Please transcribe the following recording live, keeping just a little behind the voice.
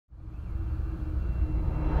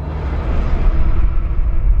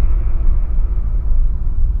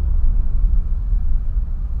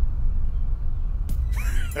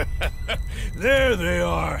There they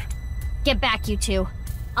are. Get back, you two.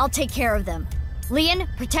 I'll take care of them. Leon,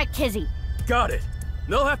 protect Kizzy. Got it.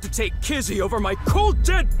 They'll have to take Kizzy over my cold,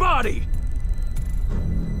 dead body!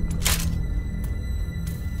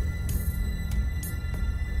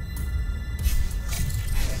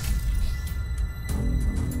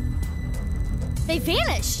 They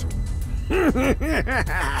vanished!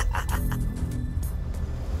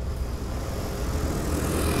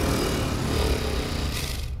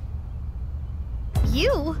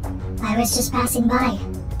 You? I was just passing by.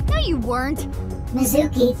 No, you weren't.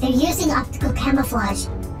 Mizuki, they're using optical camouflage.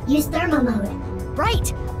 Use thermo mode.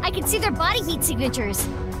 Right! I can see their body heat signatures.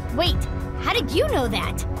 Wait, how did you know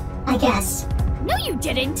that? I guess. No, you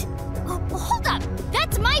didn't! Oh, hold up!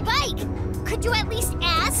 That's my bike! Could you at least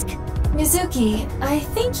ask? Mizuki, I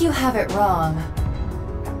think you have it wrong.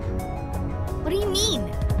 What do you mean?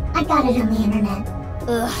 I got it on the internet.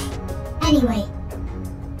 Ugh. Anyway.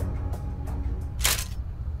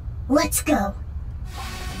 Let's go.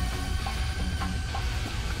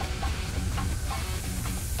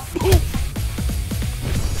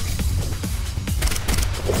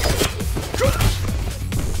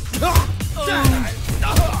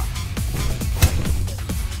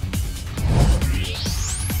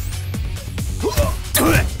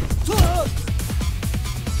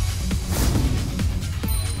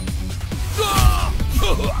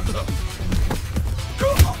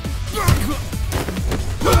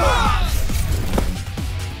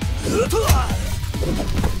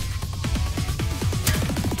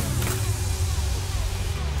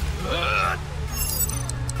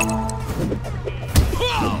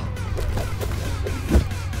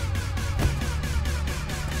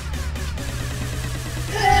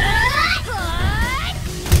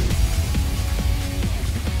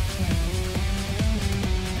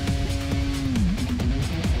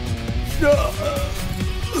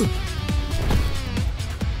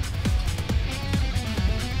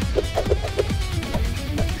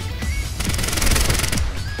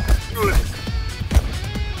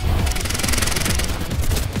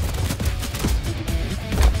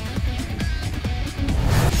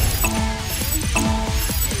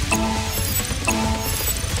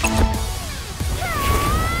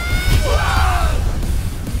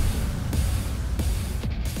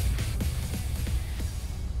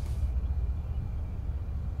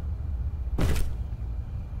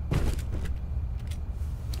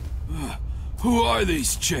 Who are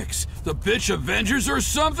these chicks? The bitch Avengers or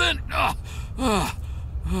something?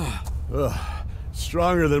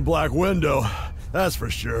 Stronger than Black Widow, that's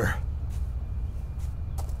for sure.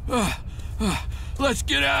 Let's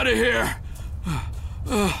get out of here!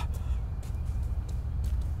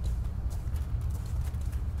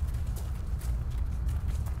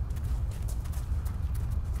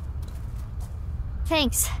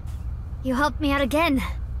 Thanks. You helped me out again.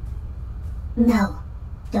 No,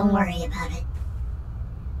 don't worry about it.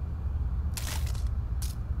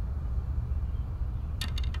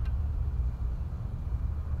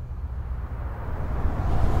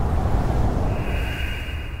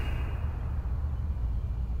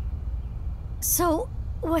 So,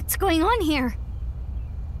 what's going on here?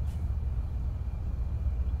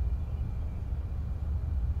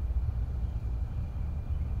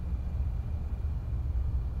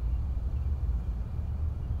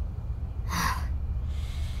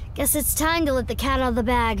 Guess it's time to let the cat out of the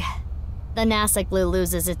bag. The NASA glue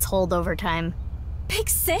loses its hold over time. Big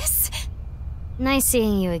sis? Nice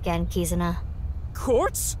seeing you again, Kizuna.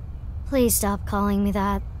 Quartz? Please stop calling me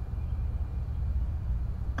that.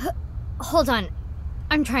 Hold on.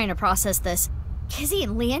 I'm trying to process this. Kizzy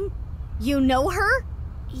and Leon? You know her?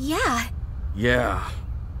 Yeah. Yeah.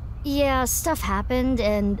 Yeah, stuff happened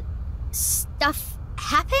and... Stuff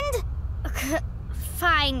happened?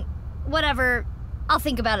 Fine. Whatever. I'll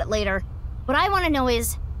think about it later. What I want to know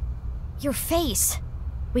is... your face.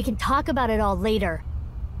 We can talk about it all later.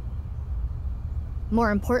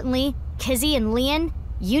 More importantly, Kizzy and Leon,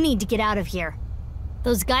 you need to get out of here.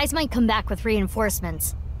 Those guys might come back with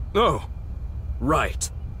reinforcements. Oh,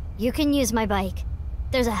 right. You can use my bike.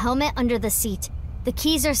 There's a helmet under the seat. The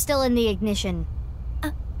keys are still in the ignition.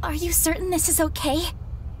 Are you certain this is okay?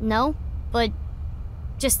 No, but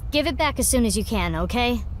just give it back as soon as you can,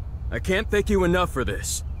 okay? I can't thank you enough for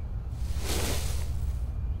this.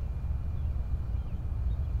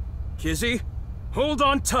 Kizzy, hold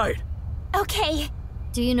on tight. Okay.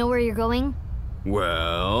 Do you know where you're going?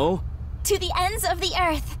 Well... To the ends of the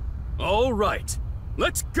earth. all right.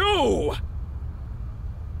 Let's go!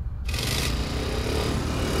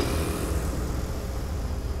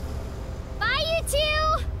 Bye, you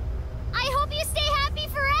two! I hope you stay happy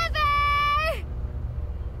forever!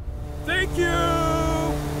 Thank you!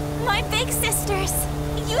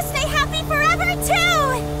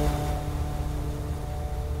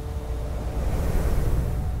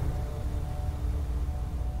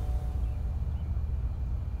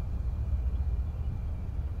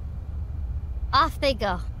 they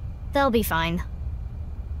go. They'll be fine.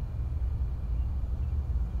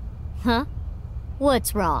 Huh?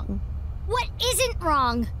 What's wrong? What isn't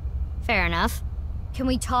wrong? Fair enough. Can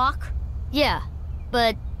we talk? Yeah,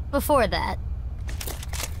 but before that...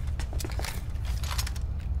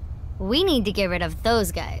 we need to get rid of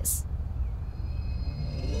those guys.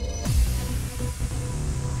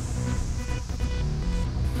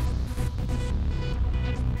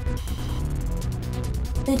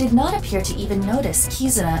 They did not appear to even notice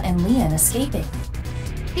Kizuna and Leon escaping.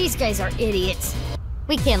 These guys are idiots.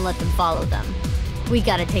 We can't let them follow them. We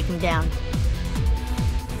gotta take them down.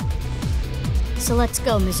 So let's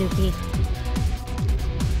go, Mizuki.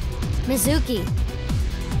 Mizuki!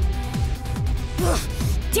 Ugh,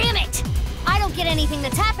 damn it! I don't get anything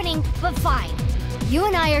that's happening, but fine. You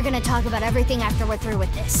and I are gonna talk about everything after we're through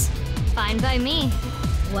with this. Fine by me.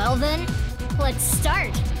 Well then, let's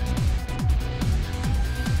start.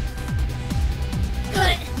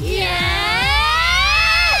 Yeah!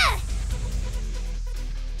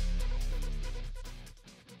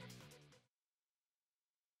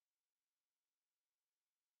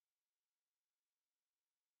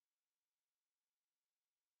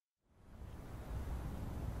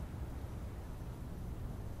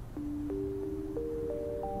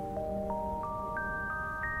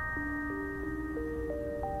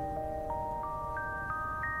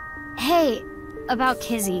 Hey, about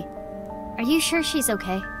Kizzy. Are you sure she's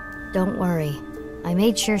okay? Don't worry. I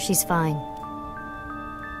made sure she's fine.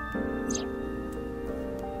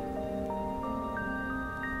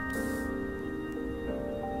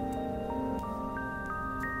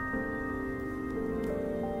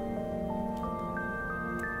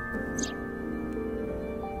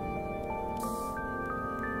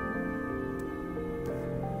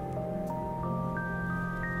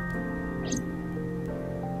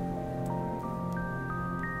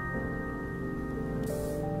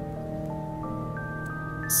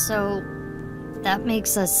 So, that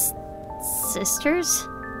makes us sisters?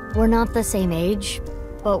 We're not the same age,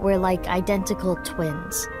 but we're like identical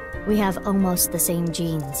twins. We have almost the same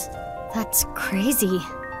genes. That's crazy.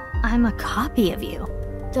 I'm a copy of you.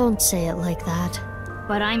 Don't say it like that.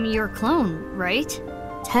 But I'm your clone, right?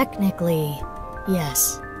 Technically,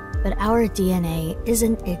 yes. But our DNA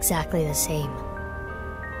isn't exactly the same.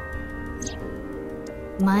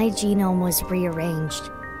 My genome was rearranged.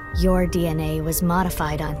 Your DNA was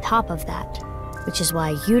modified on top of that, which is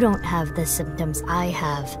why you don't have the symptoms I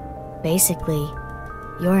have. Basically,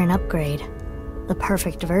 you're an upgrade. The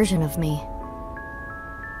perfect version of me.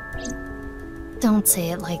 Don't say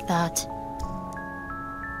it like that.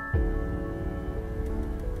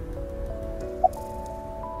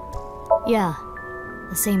 Yeah,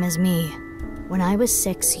 the same as me. When I was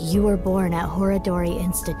 6, you were born at Horadori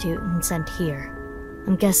Institute and sent here.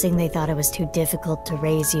 I'm guessing they thought it was too difficult to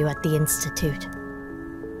raise you at the Institute.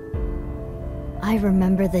 I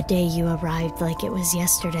remember the day you arrived like it was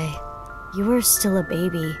yesterday. You were still a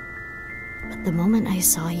baby. But the moment I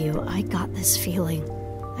saw you, I got this feeling.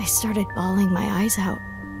 I started bawling my eyes out.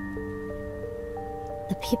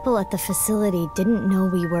 The people at the facility didn't know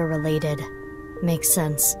we were related. Makes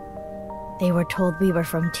sense. They were told we were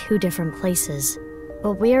from 2 different places.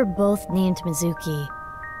 But we're both named Mizuki.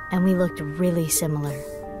 And we looked really similar.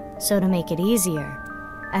 So to make it easier,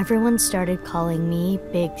 everyone started calling me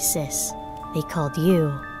Big Sis. They called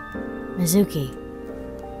you Mizuki.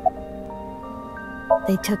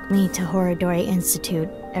 They took me to Horadori Institute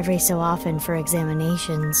every so often for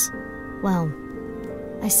examinations. Well,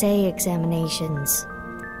 I say examinations.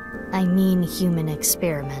 I mean human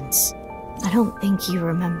experiments. I don't think you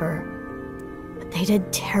remember, but they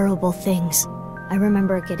did terrible things. I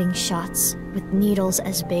remember getting shots with needles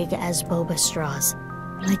as big as boba straws.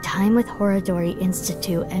 My time with Horadori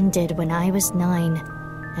Institute ended when I was 9,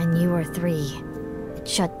 and you were 3. It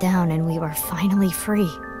shut down and we were finally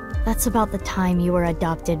free. That's about the time you were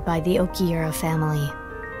adopted by the Okiura family.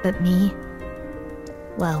 But me?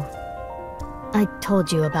 Well, I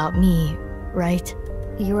told you about me, right?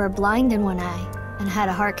 You were blind in one eye and had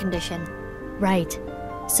a heart condition. Right.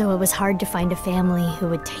 So it was hard to find a family who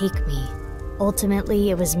would take me.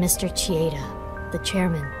 Ultimately, it was Mr. Chieda, the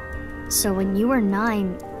chairman. So when you were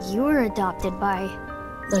 9, you were adopted by...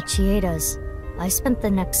 the Chiedas. I spent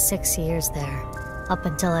the next 6 years there. Up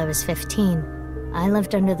until I was 15, I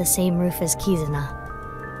lived under the same roof as Kizuna.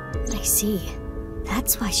 I see.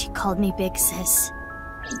 That's why she called me Big Sis.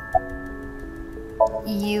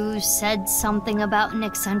 You said something about an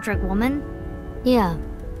eccentric woman? Yeah,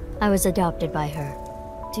 I was adopted by her.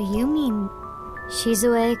 Do you mean...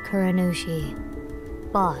 Shizue Kuranushi.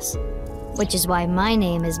 Boss. Which is why my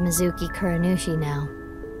name is Mizuki Kuranushi now.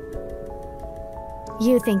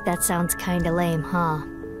 You think that sounds kinda lame, huh?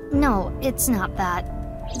 No, it's not that.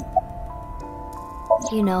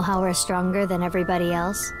 You know how we're stronger than everybody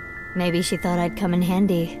else? Maybe she thought I'd come in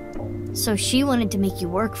handy. So she wanted to make you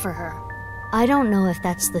work for her. I don't know if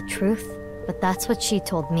that's the truth, but that's what she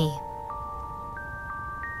told me.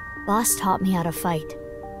 Boss taught me how to fight.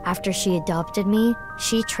 After she adopted me,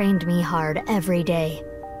 she trained me hard every day.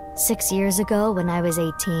 6 years ago, when I was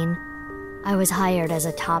 18, I was hired as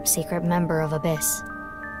a top-secret member of Abyss.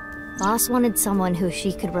 Boss wanted someone who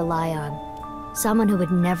she could rely on, someone who would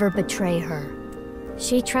never betray her.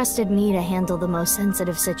 She trusted me to handle the most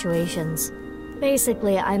sensitive situations.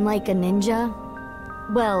 Basically, I'm like a ninja.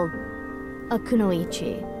 Well, a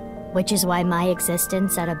kunoichi, which is why my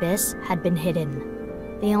existence at Abyss had been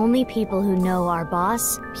hidden. The only people who know are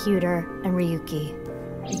Boss, Pewter, and Ryuki.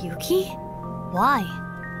 Ryuki? Why?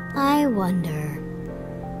 I wonder.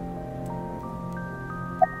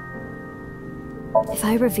 If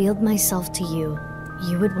I revealed myself to you,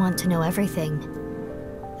 you would want to know everything.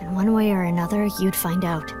 And one way or another, you'd find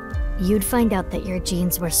out. You'd find out that your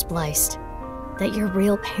genes were spliced. That your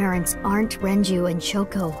real parents aren't Renju and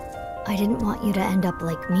Shoko. I didn't want you to end up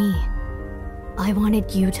like me. I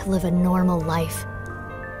wanted you to live a normal life.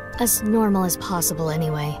 As normal as possible,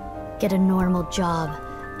 anyway. Get a normal job,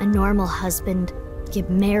 a normal husband, get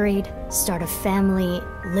married, start a family,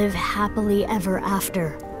 live happily ever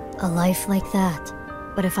after. A life like that.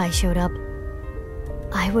 But if I showed up,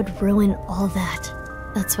 I would ruin all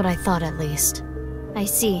that. That's what I thought, at least. I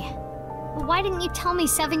see. But why didn't you tell me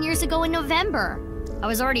 7 years ago in November? I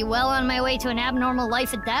was already well on my way to an abnormal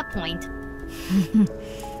life at that point.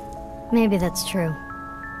 Maybe that's true.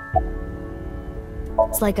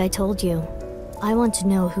 It's like I told you. I want to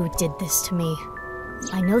know who did this to me.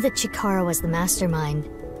 I know that Chikara was the mastermind,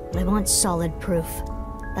 but I want solid proof.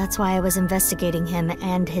 That's why I was investigating him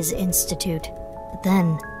and his institute. But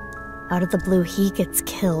then, out of the blue, he gets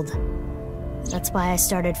killed. That's why I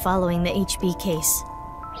started following the HB case.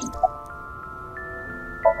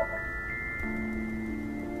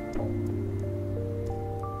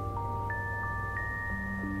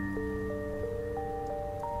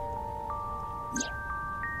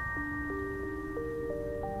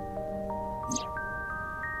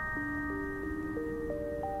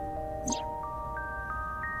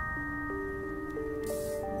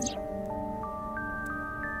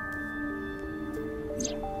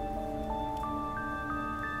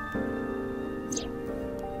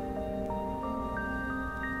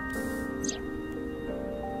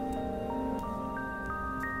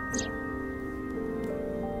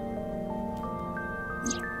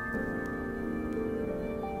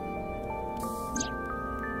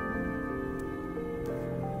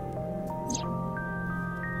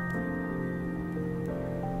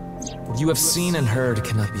 What you have seen and heard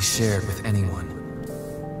cannot be shared with anyone.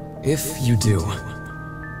 If you do,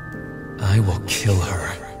 I will kill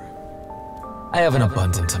her. I have an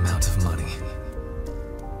abundant amount of money.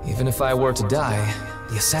 Even if I were to die,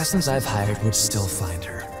 the assassins I've hired would still find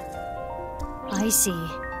her. I see.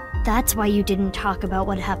 That's why you didn't talk about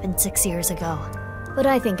what happened 6 years ago. But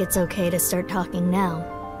I think it's okay to start talking now.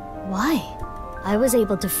 Why? I was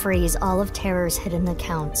able to freeze all of Terror's hidden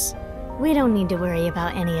accounts. We don't need to worry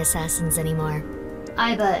about any assassins anymore.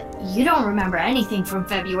 Aiba, you don't remember anything from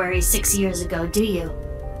February 6 years ago, do you?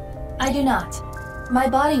 I do not. My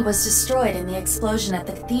body was destroyed in the explosion at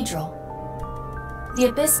the cathedral. The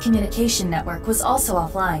Abyss communication network was also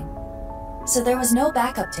offline, so there was no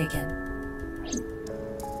backup taken.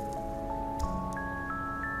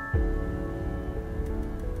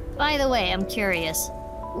 By the way, I'm curious.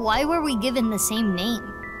 Why were we given the same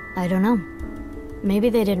name? I don't know.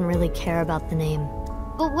 Maybe they didn't really care about the name.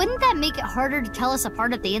 But wouldn't that make it harder to tell us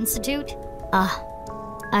apart at the Institute?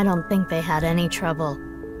 I don't think they had any trouble.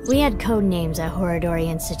 We had code names at Horadori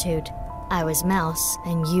Institute. I was Mouse,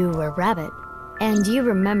 and you were Rabbit. And you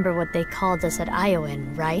remember what they called us at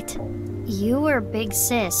Iowan, right? You were Big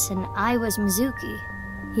Sis, and I was Mizuki.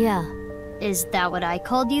 Yeah. Is that what I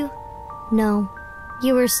called you? No.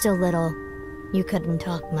 You were still little. You couldn't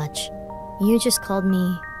talk much. You just called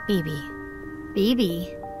me BB.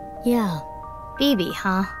 BB? Yeah. BB,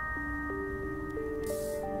 huh?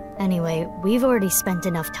 Anyway, we've already spent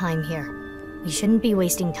enough time here. We shouldn't be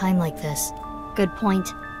wasting time like this. Good point.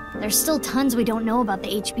 There's still tons we don't know about the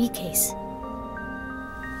HB case.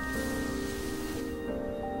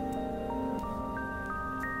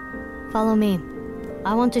 Follow me.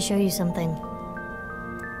 I want to show you something.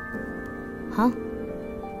 Huh?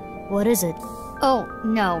 What is it? Oh,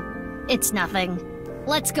 no. It's nothing.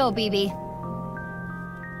 Let's go, BB.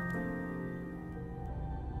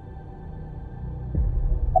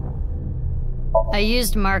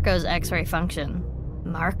 used Marco's X-ray function.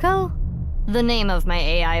 Marco? The name of my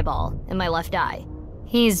AI ball in my left eye.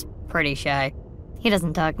 He's pretty shy. He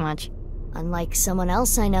doesn't talk much. Unlike someone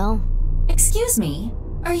else I know. Excuse me,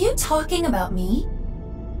 are you talking about me?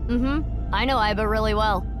 Mm-hmm. I know Aiba really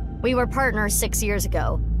well. We were partners 6 years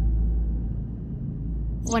ago.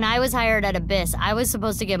 When I was hired at Abyss, I was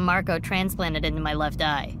supposed to get Marco transplanted into my left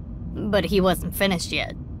eye. But he wasn't finished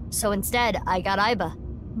yet. So instead, I got Aiba.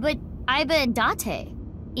 But Aiba and Date?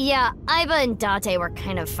 Yeah, Aiba and Date were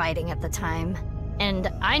kind of fighting at the time. And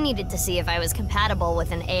I needed to see if I was compatible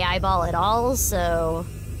with an AI ball at all, so...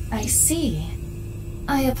 I see.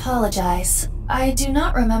 I apologize. I do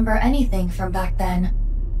not remember anything from back then.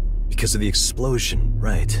 Because of the explosion,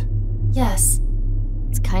 right? Yes.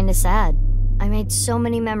 It's kinda sad. I made so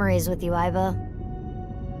many memories with you, Aiba.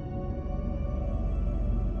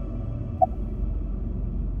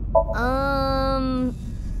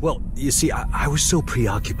 Well, you see, I was so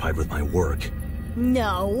preoccupied with my work.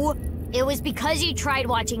 No. It was because you tried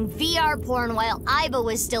watching VR porn while Aiba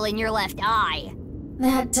was still in your left eye.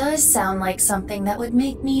 That does sound like something that would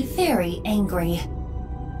make me very angry.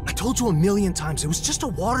 I told you a million times, it was just a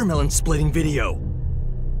watermelon splitting video.